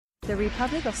The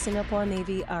Republic of Singapore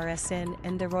Navy (RSN)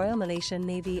 and the Royal Malaysian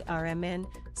Navy (RMN)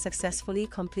 successfully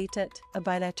completed a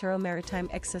bilateral maritime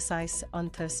exercise on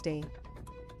Thursday.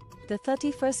 The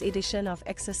 31st edition of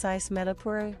Exercise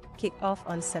Malapura kicked off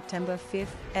on September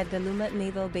 5 at the Lumat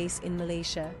Naval Base in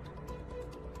Malaysia,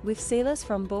 with sailors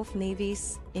from both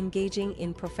navies engaging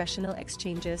in professional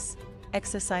exchanges,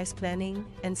 exercise planning,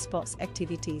 and sports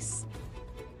activities.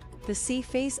 The sea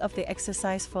phase of the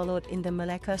exercise followed in the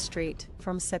Malacca Strait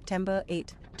from September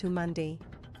 8 to Monday,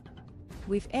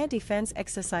 with air defense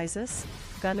exercises,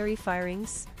 gunnery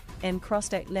firings, and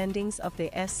cross-deck landings of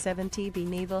the S-70B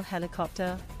naval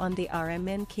helicopter on the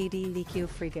RMN KD Likio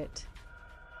frigate.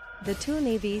 The two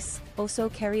navies also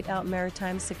carried out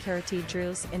maritime security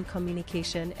drills and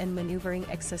communication and maneuvering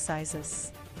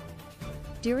exercises.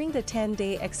 During the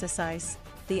 10-day exercise,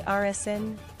 the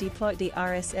RSN deployed the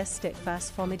RSS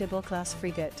Steadfast Formidable Class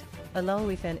frigate, along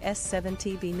with an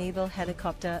S-70B naval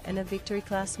helicopter and a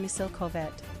Victory-class missile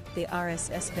corvette, the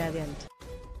RSS Valiant.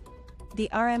 The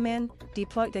RMN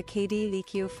deployed the KD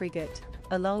Likio frigate,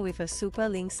 along with a Super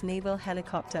Lynx naval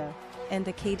helicopter, and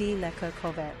the KD Lacquer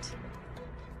corvette.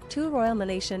 Two Royal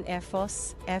Malaysian Air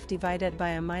Force, F divided by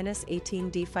a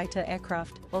 -18D fighter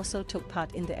aircraft, also took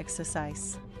part in the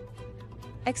exercise.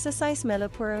 Exercise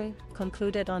Malapura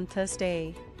concluded on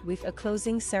Thursday, with a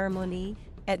closing ceremony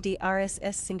at the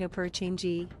RSS Singapore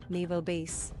Changi Naval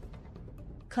Base.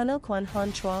 Colonel Kwan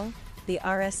Hon Chuang, the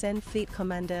RSN Fleet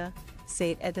Commander,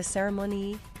 said at the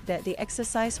ceremony that the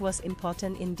exercise was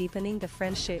important in deepening the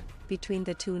friendship between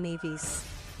the two navies.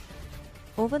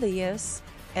 Over the years,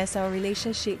 as our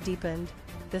relationship deepened,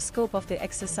 the scope of the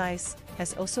exercise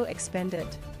has also expanded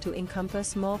to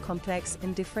encompass more complex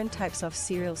and different types of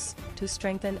serials to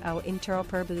strengthen our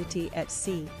interoperability at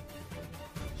sea,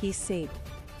 he said.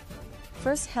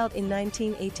 First held in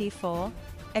 1984,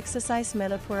 Exercise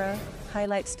Malapura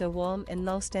highlights the warm and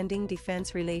long-standing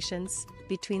defense relations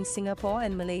between Singapore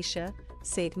and Malaysia,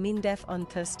 said MINDEF on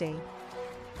Thursday.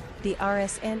 The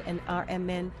RSN and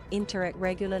RMN interact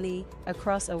regularly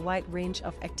across a wide range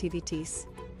of activities,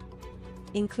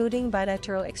 including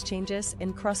bilateral exchanges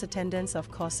and cross-attendance of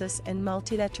courses and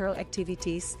multilateral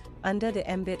activities under the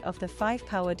ambit of the Five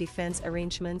Power Defense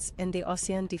Arrangements and the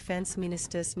ASEAN Defense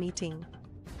Ministers meeting,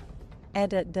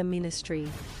 added the ministry.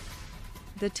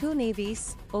 The two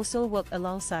navies also work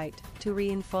alongside to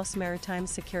reinforce maritime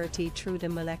security through the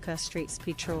Malacca Straits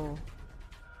Patrol.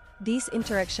 These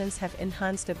interactions have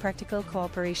enhanced the practical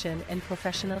cooperation and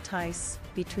professional ties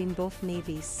between both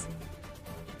navies.